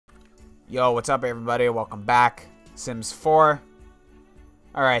Yo, what's up everybody? Welcome back. Sims 4.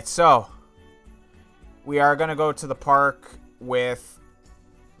 Alright, so we are gonna go to the park with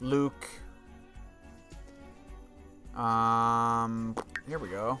Luke. Here we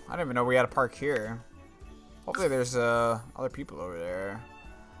go. I didn't even know we had a park here. Hopefully there's other people over there.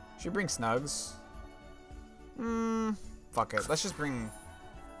 Should we bring Snugs? Fuck it. Let's just bring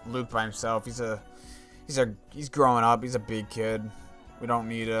Luke by himself. He's growing up. He's a big kid. We don't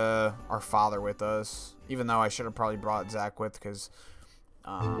need our father with us. Even though I should have probably brought Zach with, because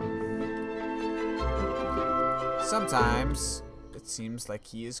sometimes it seems like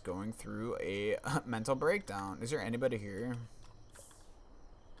he is going through a mental breakdown. Is there anybody here?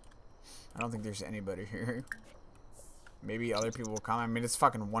 I don't think there's anybody here. Maybe other people will come. I mean, it's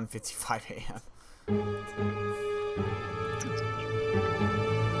fucking 1:55 a.m.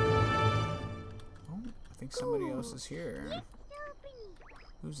 Oh, I think somebody else is here.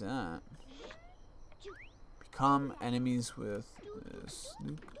 Who's that? Become enemies with this.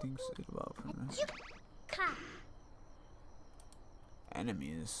 Luke thinks about this.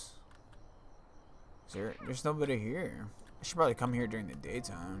 Enemies. There's nobody here. I should probably come here during the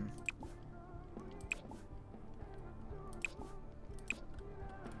daytime.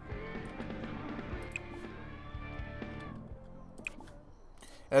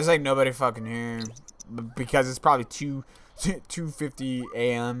 There's like nobody fucking here because it's probably 2:50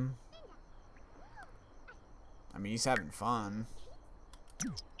 a.m. I mean, he's having fun.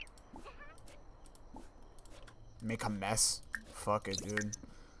 Make a mess. Fuck it, dude.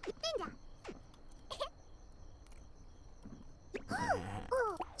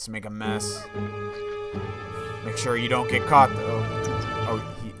 Let's make a mess. Make sure you don't get caught, though. Oh,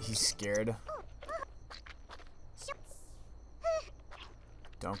 he's scared.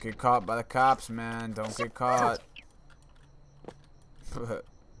 Don't get caught by the cops, man. Don't get caught.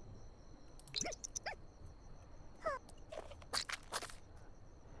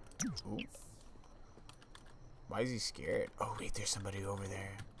 Ooh. Why is he scared? Oh, wait, there's somebody over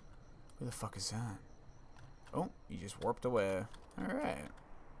there. Who the fuck is that? Oh, he just warped away. Alright.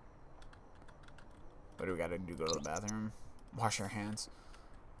 What do we gotta do? Go to the bathroom? Wash our hands.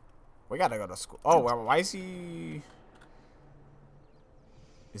 We gotta go to school. Oh, why is he...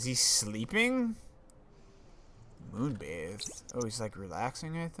 Is he sleeping? Moonbathe. Oh, he's like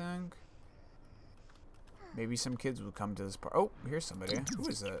relaxing, I think. Maybe some kids will come to this park. Oh, here's somebody. Who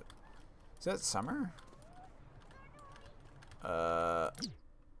is that? Is that Summer?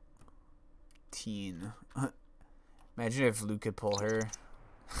 Teen. Imagine if Luke could pull her.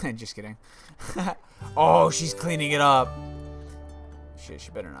 Just kidding. Oh, she's cleaning it up. Shit,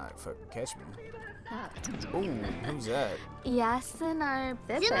 she better not fucking catch me. Ooh, who's that? Yasin our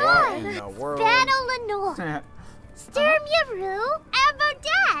What in the world? Battle Lenore. Sturmyaru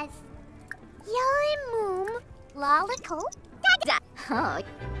Aberdas. Yalimum Lalico. Oh,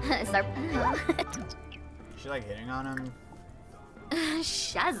 She like hitting on him?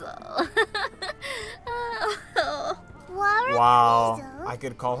 Shazzle. Wow, I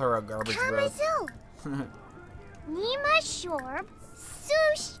could call her a garbage breath. Nima Shorb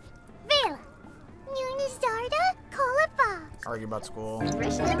Sush Vela. Nunizarda Kolapa. Argue about school.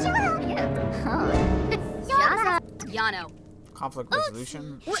 Yano. Conflict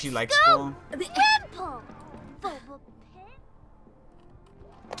resolution. She likes school. Pimple.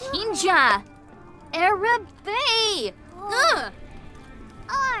 Kinja. Arabe.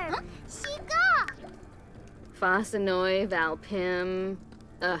 Arm. Shiga. Fasanoi Valpim.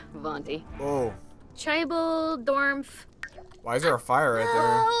 Vonti. Oh. Tribal Dormf. Why is there a fire right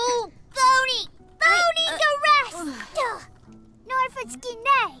Oh, Bodie. Bodie Garest. Norfolk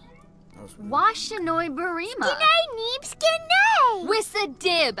Skinay. there? Washanoi Barima. Skinay Neeb Skinay. Wissa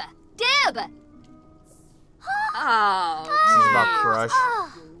Dib. Dib. Oh. She's about crush. Oh.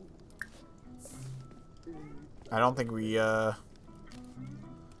 I don't think we Ah.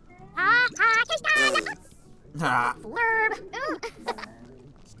 Blurb.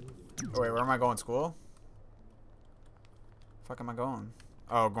 Oh, wait, where am I going? School? Fuck am I going?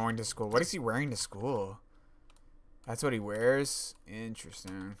 Oh, going to school. What is he wearing to school? That's what he wears?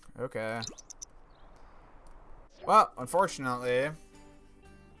 Interesting. Okay. Well, unfortunately,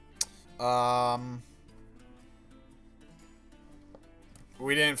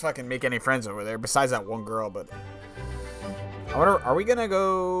 we didn't fucking make any friends over there besides that one girl, but I wonder, are we gonna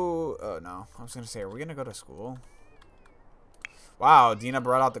go? Oh, no. I was gonna say, are we gonna go to school? Wow, Dina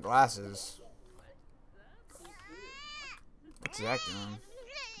brought out the glasses. What's Zach doing?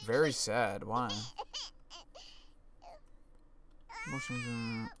 Very sad. Why?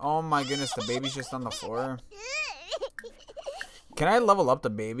 Oh my goodness, the baby's just on the floor. Can I level up the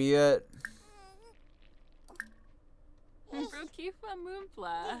baby yet? Brokifa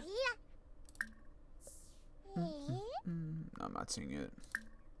Moonfla. No, I'm not seeing it.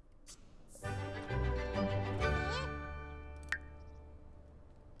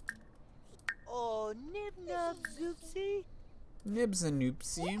 Oh, nib nub zoopsie. Nibs and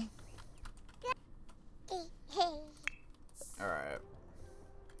noopsie. Alright.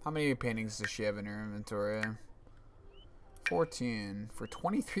 How many paintings does she have in her inventory? 14 for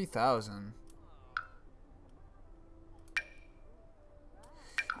 23,000.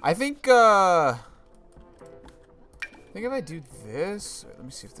 I think if I do this, wait, let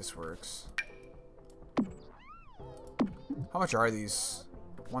me see if this works. How much are these?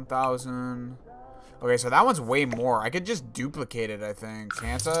 1,000. Okay, so that one's way more. I could just duplicate it, I think.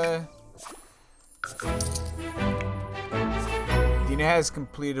 Can't I? Dina has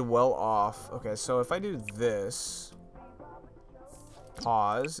completed well off. Okay, so if I do this,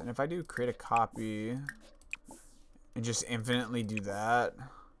 pause, and if I do create a copy and just infinitely do that.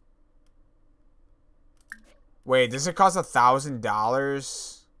 Wait, does it cost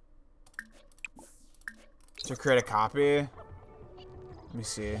 $1,000 to create a copy? Let me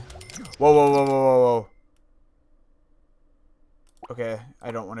see. Whoa, whoa, whoa, whoa, whoa, whoa. Okay,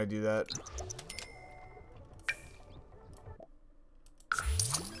 I don't want to do that.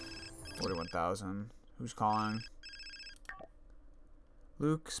 $41,000. Who's calling?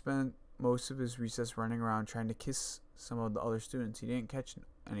 Luke spent most of his recess running around trying to kiss some of the other students. He didn't catch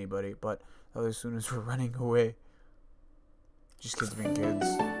anybody, but the other students were running away. Just kids being kids.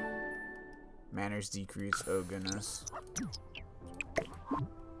 Manners decreased. Oh, goodness.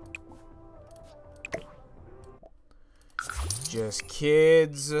 Just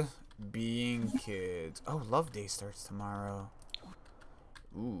kids being kids. Oh, Love Day starts tomorrow.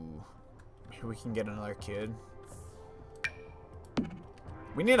 Ooh. Maybe we can get another kid.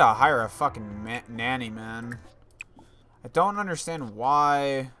 We need to hire a fucking nanny, man. I don't understand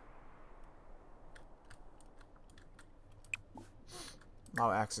why.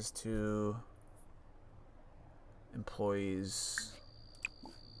 Allow access to employees.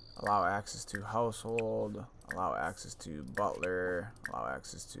 Allow access to household. Allow access to butler. Allow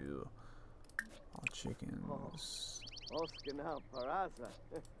access to all chickens.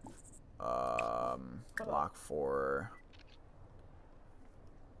 Block 4.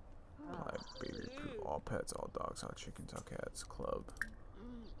 Like baby proof, all pets, all dogs, all chickens, all cats, club.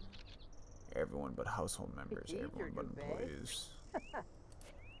 Everyone but household members, everyone but employees.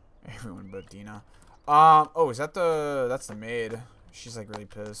 Everyone but Dina. Oh, is that that's the maid. She's like really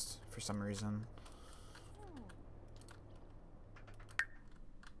pissed for some reason.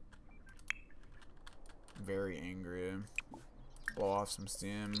 Very angry. Blow off some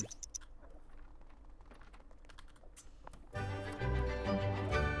steam.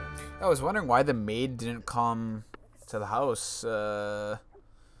 I was wondering why the maid didn't come to the house the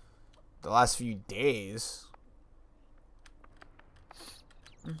last few days.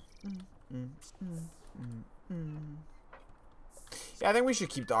 Yeah, I think we should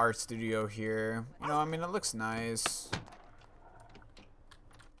keep the art studio here. You know, I mean, it looks nice.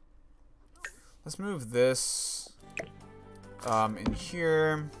 Let's move this in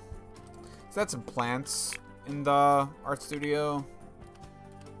here. So that's some plants in the art studio.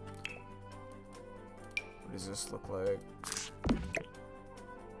 What does this look like?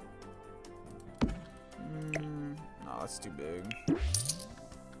 No, that's too big.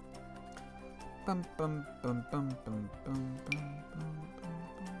 Bum, bum, bum, bum, bum, bum, bum,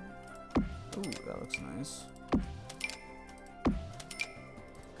 bum. Ooh, that looks nice.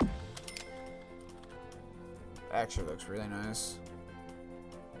 Actually looks really nice.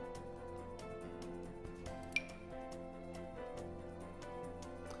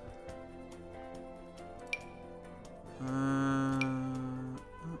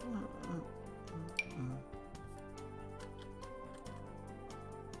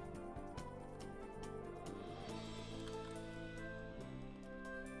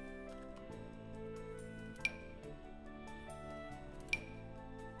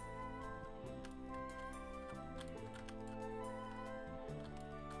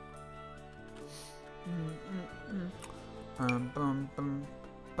 Bum bum bum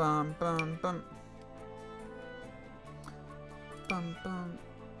bum bum bum bum bum.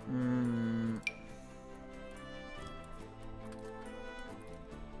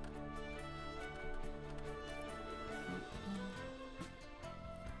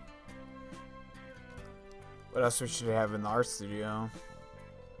 What else should we have in the art studio?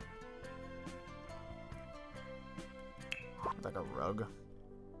 Like a rug.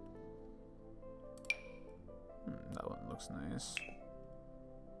 That one looks nice. nice.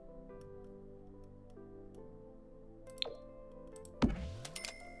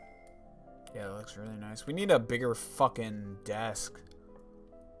 Yeah, that looks really nice. We need a bigger fucking desk.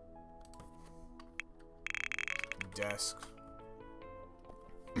 Desk.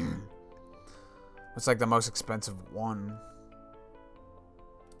 What's like the most expensive one?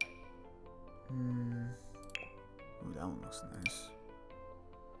 Ooh, that one looks nice.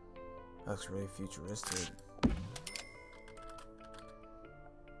 That looks really futuristic. Put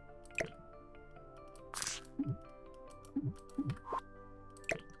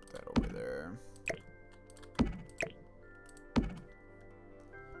that over there.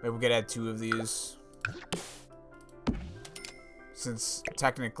 Maybe we could add 2 of these. Since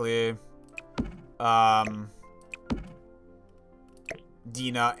technically,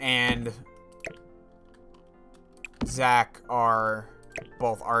 Dina and Zach are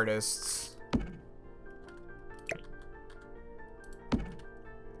both artists.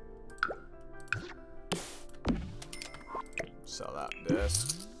 Sell that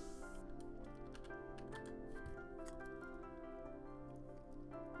disc.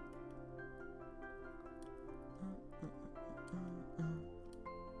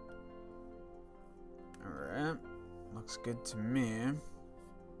 Alright. Looks good to me.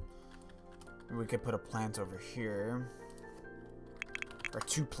 We could put a plant over here. Or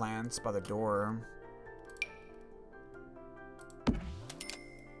 2 plants by the door.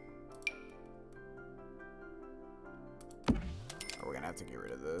 Or we're gonna have to get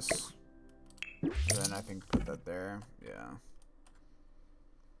rid of this. And then I think put that there. Yeah.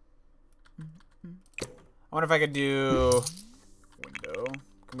 I wonder if I could do window.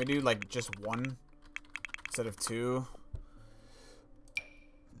 Can we do like just 1 instead of 2?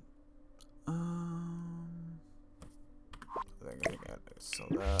 I think I gotta sell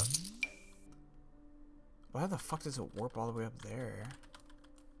that. Why the fuck does it warp all the way up there?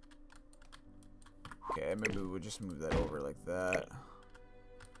 Okay, maybe we would just move that over like that.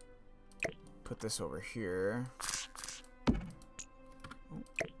 Put this over here.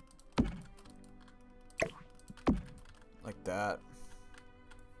 Like that.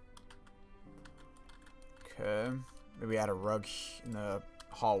 Okay. Maybe add a rug in the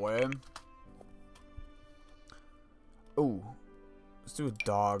hallway. Ooh. Let's do a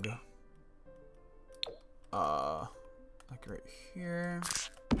dog. Like right here.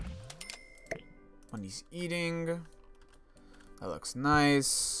 When he's eating. That looks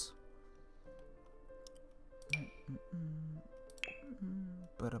nice.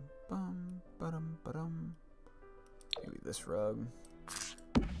 Maybe this rug.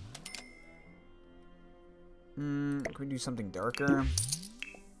 Can we do something darker?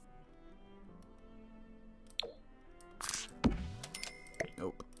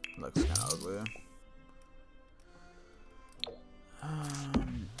 Nope. Looks kind of ugly. I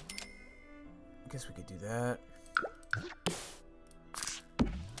guess we could do that.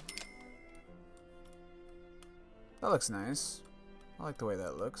 That looks nice. I like the way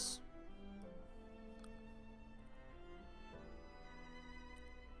that looks.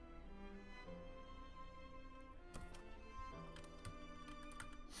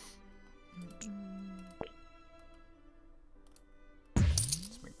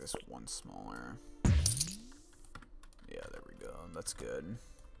 Let's make this 1 smaller. Yeah, there we go. That's good.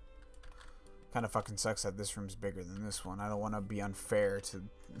 Kind of fucking sucks that this room's bigger than this one. I don't want to be unfair to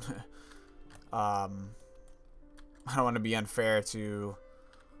I don't want to be unfair to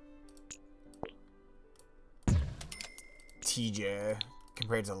TJ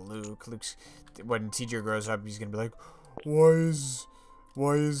compared to Luke. Luke's, when TJ grows up, he's gonna be like, why is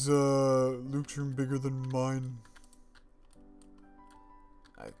Luke's room bigger than mine?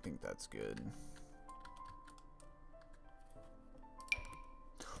 I think that's good.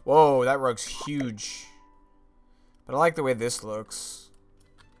 Whoa, that rug's huge. But I like the way this looks.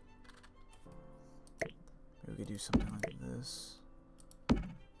 Maybe we could do something like this.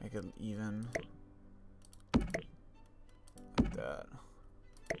 Make it even. Like that.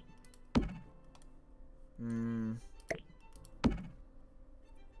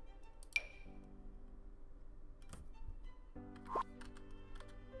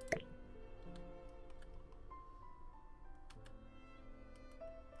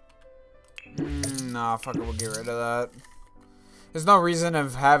 Nah, fuck it, we'll get rid of that. There's no reason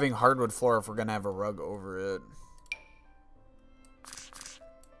of having hardwood floor if we're gonna have a rug over it.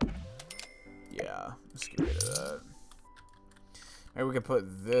 Yeah, let's get rid of that. Maybe we could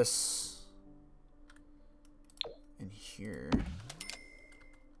put this in here.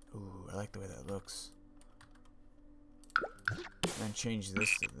 Ooh, I like the way that looks. Then change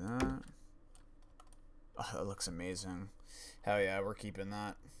this to that. Oh, that looks amazing. Hell yeah, we're keeping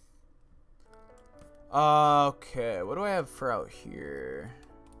that. Okay, what do I have for out here?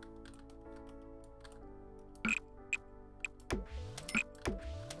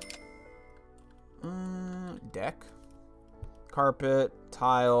 Deck, carpet,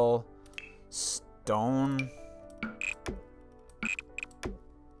 tile, stone.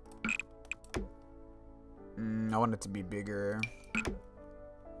 I want it to be bigger.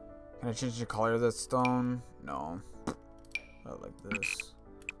 Can I change the color of that stone? No. Not like this.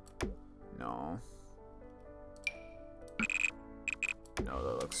 No. No,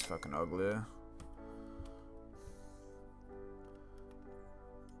 that looks fucking ugly.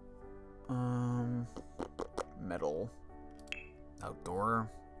 Metal. Outdoor.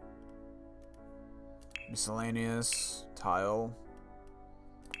 Miscellaneous. Tile.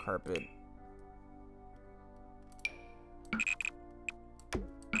 Carpet.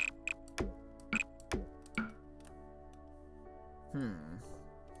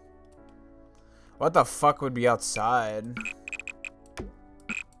 What the fuck would be outside?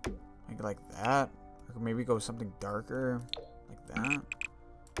 Maybe like that? Or maybe go something darker? Like that?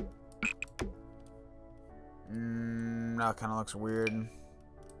 That kind of looks weird.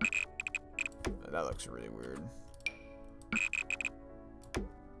 That looks really weird.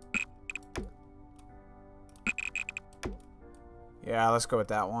 Yeah, let's go with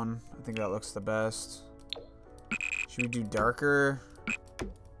that one. I think that looks the best. Should we do darker?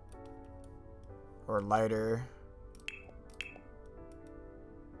 Or lighter?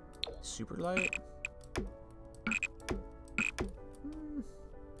 Super light?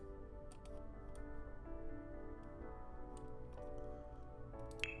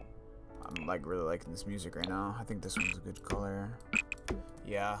 I'm like really liking this music right now. I think this one's a good color.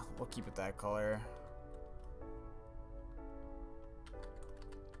 Yeah, we'll keep it that color.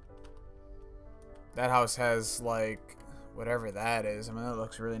 That house has like whatever that is. I mean, that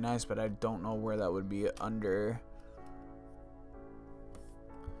looks really nice, but I don't know where that would be under.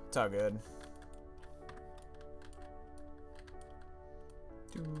 It's all good.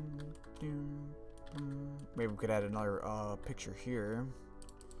 Maybe we could add another picture here.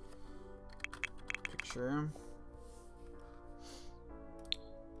 Picture.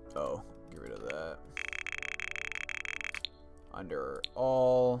 Oh, get rid of that. Under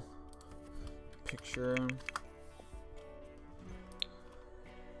all. Picture.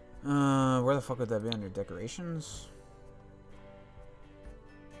 Where the fuck would that be under decorations?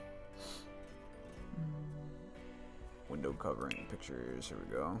 Window covering pictures. Here we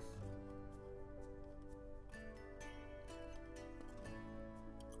go.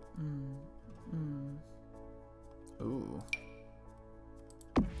 Ooh.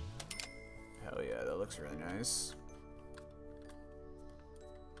 Hell yeah, that looks really nice.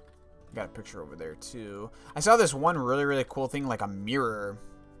 Got a picture over there too. I saw this one really cool thing, like a mirror.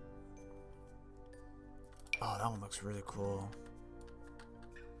 Oh, that one looks really cool.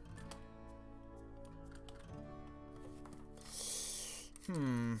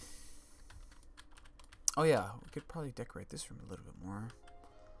 Oh yeah, we could probably decorate this room a little bit more.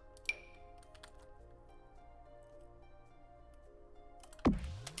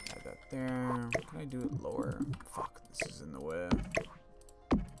 Add that there. Can I do it lower? Fuck, this is in the way.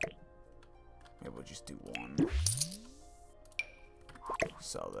 Maybe we'll just do one.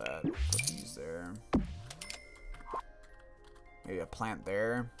 Sell that. Put these there. Maybe a plant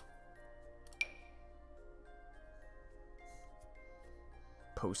there.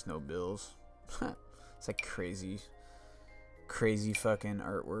 Post no bills. It's like crazy fucking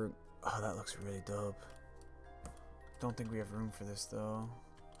artwork. Oh, that looks really dope. Don't think we have room for this though.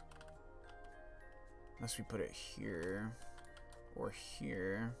 Unless we put it here or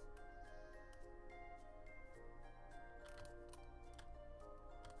here.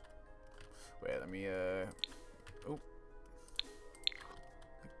 Wait, let me oh,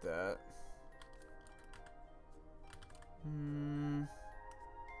 like that.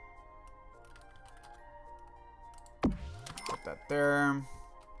 Put that there.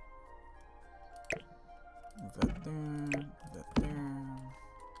 Move that there. Move that there.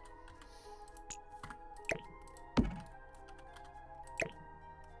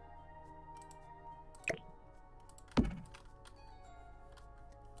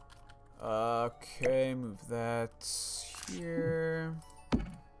 Okay, move that here.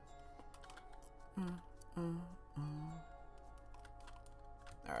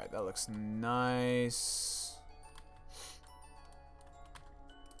 Alright, that looks nice.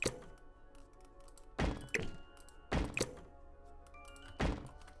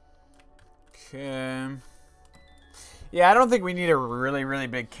 Okay. Yeah, I don't think we need a really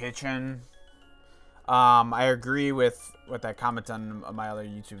big kitchen. I agree with what that comment on my other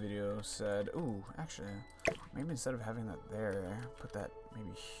YouTube video said. Ooh, actually, maybe instead of having that there, put that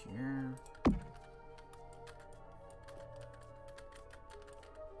maybe here.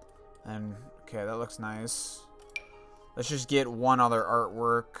 And okay, that looks nice. Let's just get one other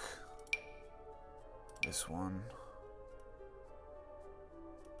artwork. This one.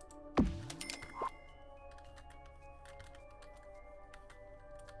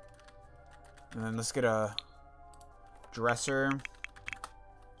 And then let's get a dresser.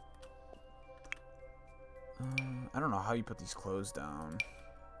 I don't know how you put these clothes down.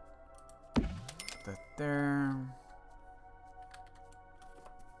 Put that there.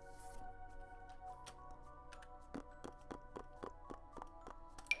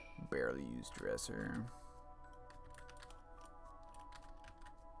 Barely used dresser.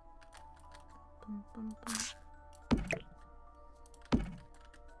 Bum, bum, bum.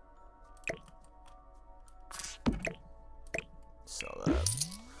 Sell that.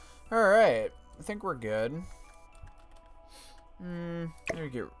 Alright. I think we're good. Maybe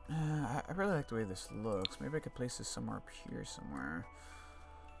get... I really like the way this looks. Maybe I could place this somewhere up here somewhere.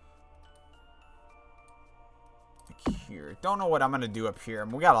 Like here. Don't know what I'm gonna do up here. I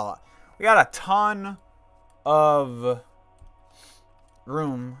mean, we got a ton of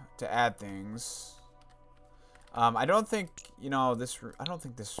room to add things. I don't think, you know, I don't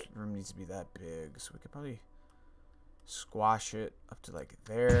think this room needs to be that big, so we could probably squash it up to like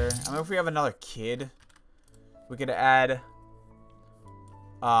there. I mean, if we have another kid, we could add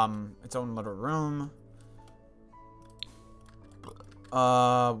its own little room.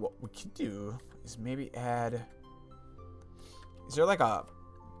 What we could do is maybe add, is there like a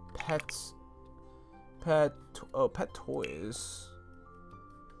pet toys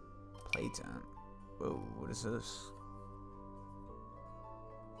play tent? Whoa, what is this?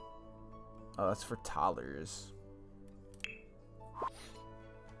 Oh, that's for toddlers.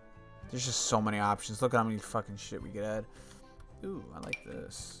 There's just so many options. Look at how many fucking shit we could add. Ooh, I like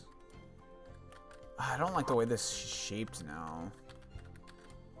this. I don't like the way this is shaped now.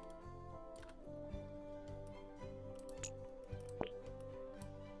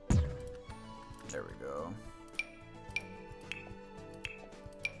 There we go.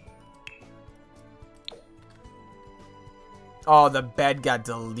 Oh, the bed got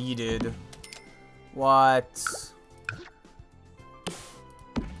deleted. What?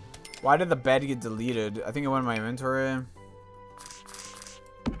 Why did the bed get deleted? I think it went in my inventory.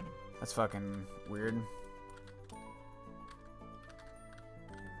 That's fucking weird.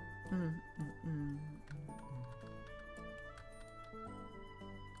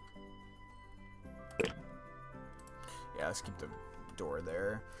 Yeah, let's keep the door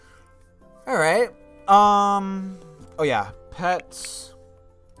there. Alright. Oh yeah. Pets.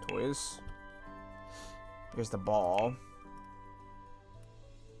 Toys. Here's the ball.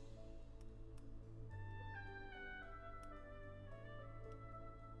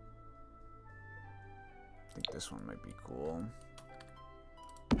 I think this one might be cool.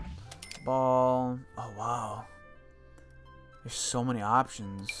 Ball. Oh, wow. There's so many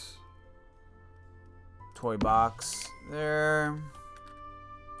options. Toy box there.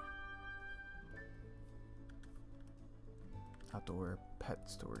 Outdoor pet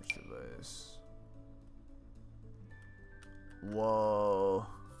storage device. Whoa.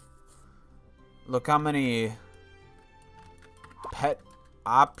 Look how many pet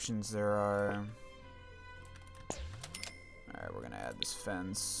options there are. Alright, we're gonna add this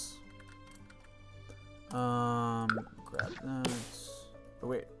fence. Grab that. Oh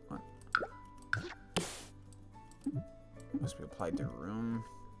wait, what? Must be applied to room.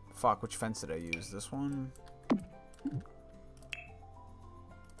 Fuck, which fence did I use? This one?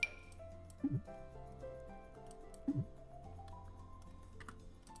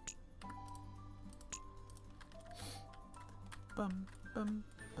 Bum, bum,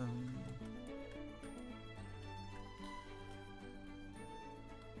 bum.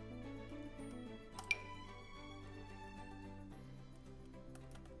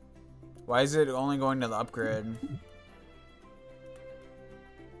 Why is it only going to the upgrade?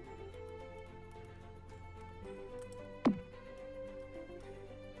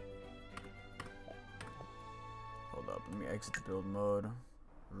 Hold up, let me exit the build mode.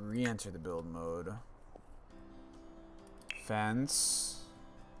 Re-enter the build mode. Fence.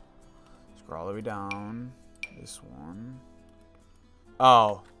 Scroll all the way down. This one.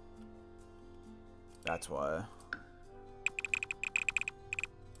 Oh. That's why.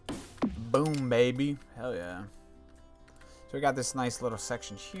 Boom, baby. Hell yeah. So we got this nice little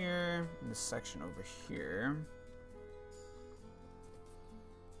section here. And this section over here.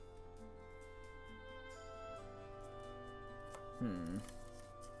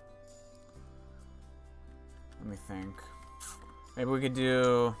 Let me think. Maybe we could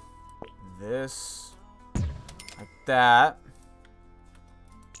do this like that.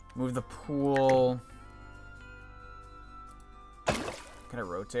 Move the pool. Can I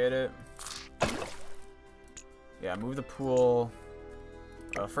rotate it? Yeah, move the pool.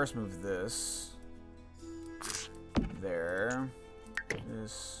 First move this. There.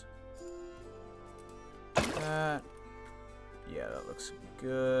 This. That. Yeah, that looks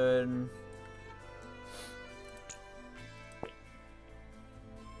good.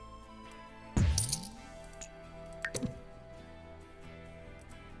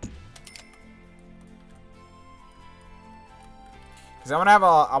 Cause I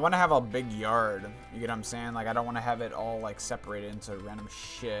wanna have a big yard. You get what I'm saying? Like I don't want to have it all like separated into random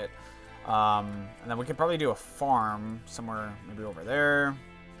shit. And then we could probably do a farm somewhere, maybe over there.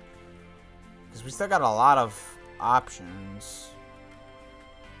 Cause we still got a lot of options.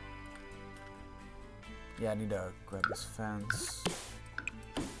 Yeah, I need to grab this fence.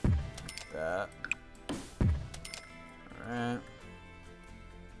 Like that. All right.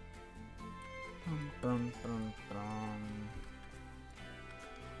 Bum, bum, bum.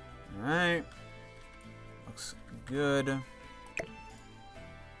 Alright. Looks good.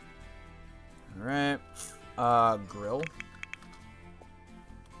 Alright. Grill.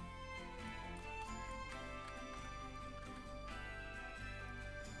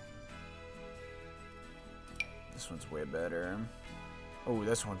 This one's way better. Oh,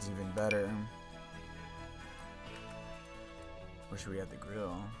 this one's even better. Where should we have the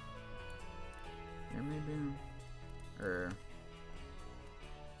grill? Here maybe? Or...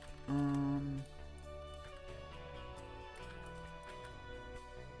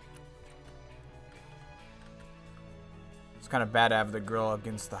 It's kind of bad to have the grill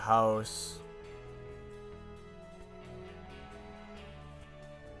against the house.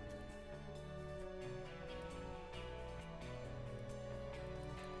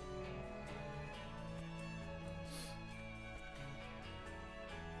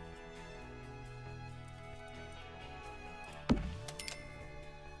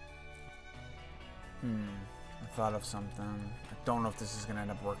 I thought of something. I don't know if this is gonna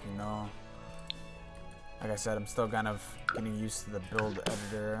end up working though. Like I said, I'm still kind of getting used to the build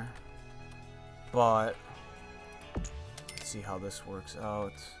editor. But let's see how this works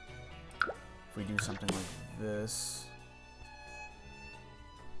out. If we do something like this.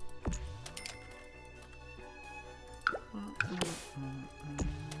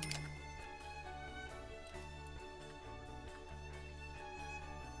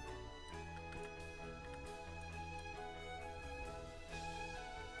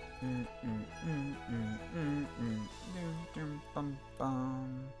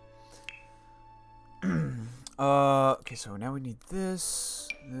 Okay, so now we need this.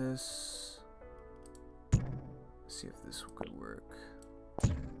 Let's see if this could work.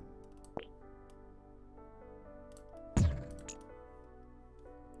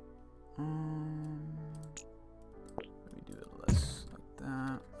 Maybe do it less like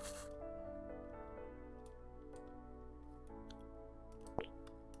that.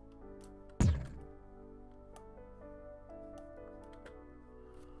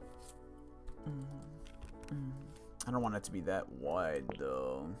 I don't want it to be that wide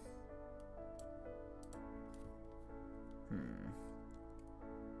though.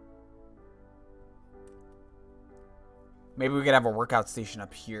 Maybe we could have a workout station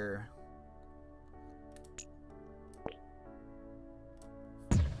up here.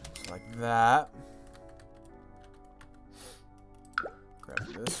 So like that.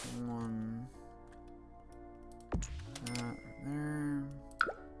 Grab this one. That there.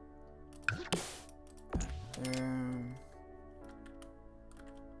 That there.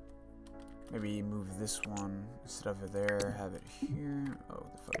 Maybe move this one instead of there, have it here. Oh,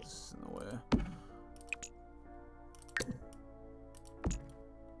 the fuck, this is in the way.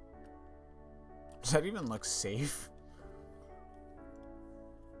 Does that even look safe?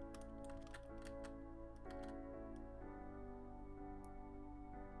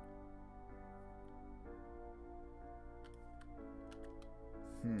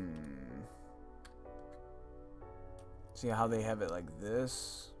 See how they have it like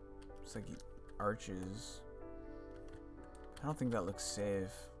this? It's like arches. I don't think that looks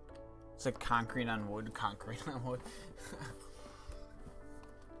safe. It's like concrete on wood, concrete on wood.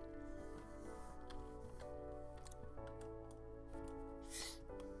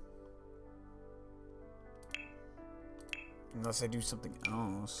 Unless I do something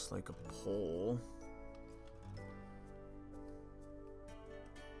else, like a pole.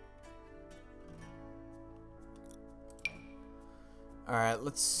 Alright,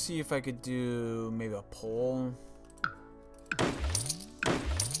 let's see if I could do maybe a pole.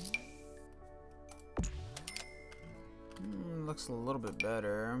 Looks a little bit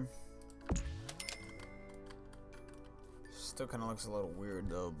better. Still kind of looks a little weird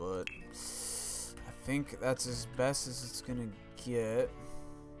though, but I think that's as best as it's gonna get.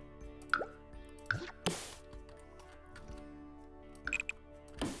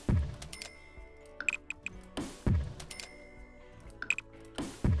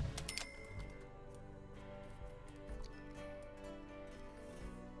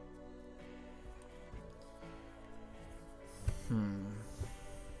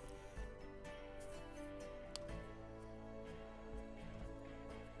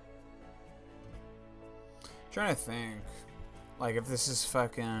 Trying to think, like, if this is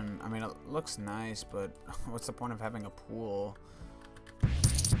fucking, I mean, it looks nice, but what's the point of having a pool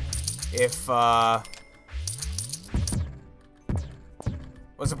if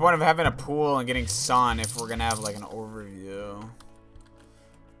what's the point of having a pool and getting sun if we're gonna have like an overview?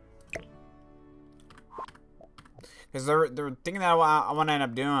 Because the thing that I want to end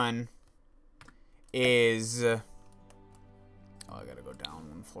up doing is oh, I gotta go down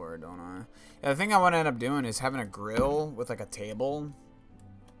one floor, don't I? Yeah, the thing I want to end up doing is having a grill with like a table.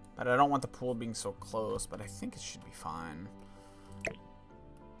 But I don't want the pool being so close, but I think it should be fine.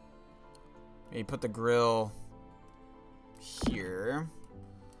 Maybe put the grill here.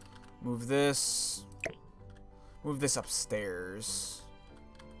 Move this upstairs.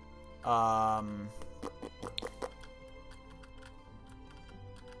 Maybe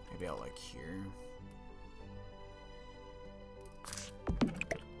I'll like here.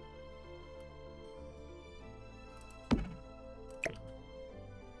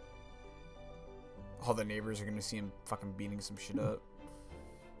 All the neighbors are gonna see him fucking beating some shit up.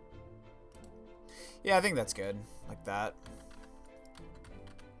 Yeah, I think that's good. Like that.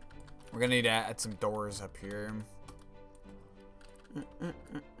 We're gonna need to add some doors up here.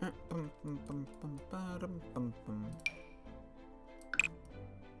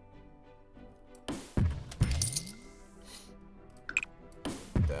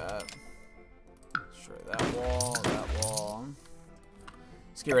 That. Destroy that wall, that wall.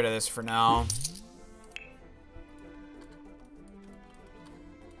 Let's get rid of this for now.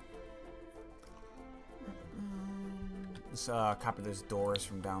 Let's copy those doors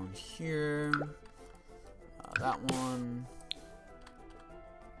from down here. That one.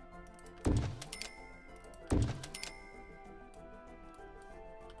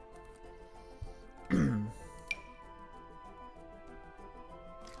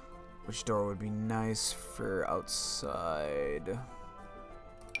 Which door would be nice for outside?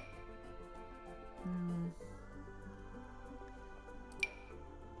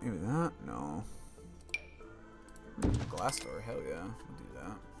 Maybe that? No. Glass door, hell yeah, we'll do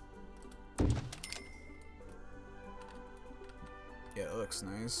that. Yeah, it looks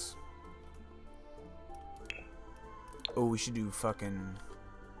nice. Oh, we should do fucking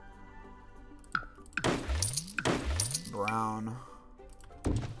brown.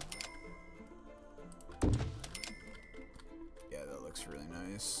 Yeah, that looks really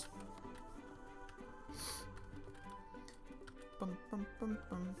nice. Bum, bum, bum,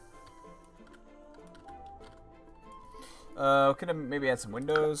 bum. Could I maybe add some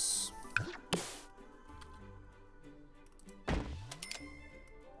windows?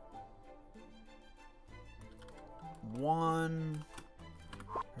 One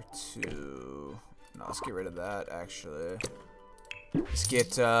or two. No, let's get rid of that actually. Let's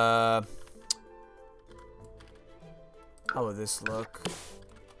get how would this look?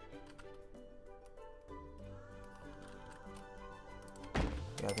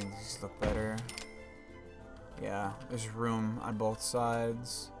 Yeah, I think these look better. Yeah, there's room on both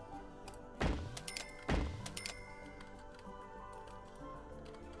sides.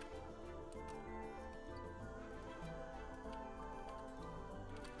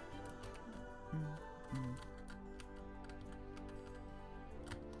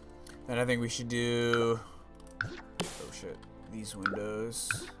 Then I think we should do, oh shit, these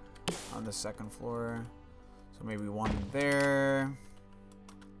windows on the second floor. So maybe one there.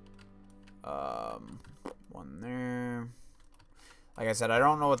 One there. Like I said, I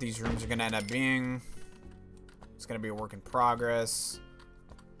don't know what these rooms are gonna end up being. It's gonna be a work in progress.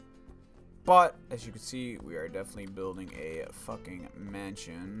 But as you can see, we are definitely building a fucking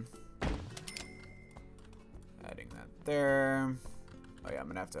mansion. Adding that there. Oh yeah, I'm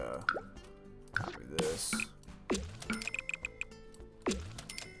gonna have to copy this.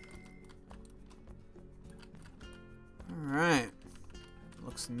 Alright.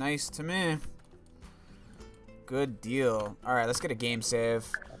 Looks nice to me. Good deal. All right, let's get a game save.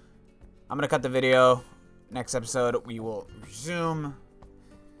 I'm going to cut the video. Next episode, we will resume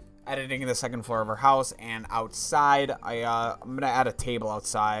editing the second floor of our house and outside. I'm going to add a table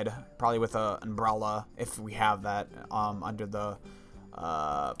outside, probably with an umbrella if we have that under the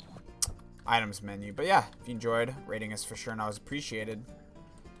items menu. But yeah, if you enjoyed, rating us for sure and always appreciated.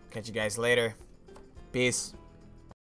 Catch you guys later. Peace.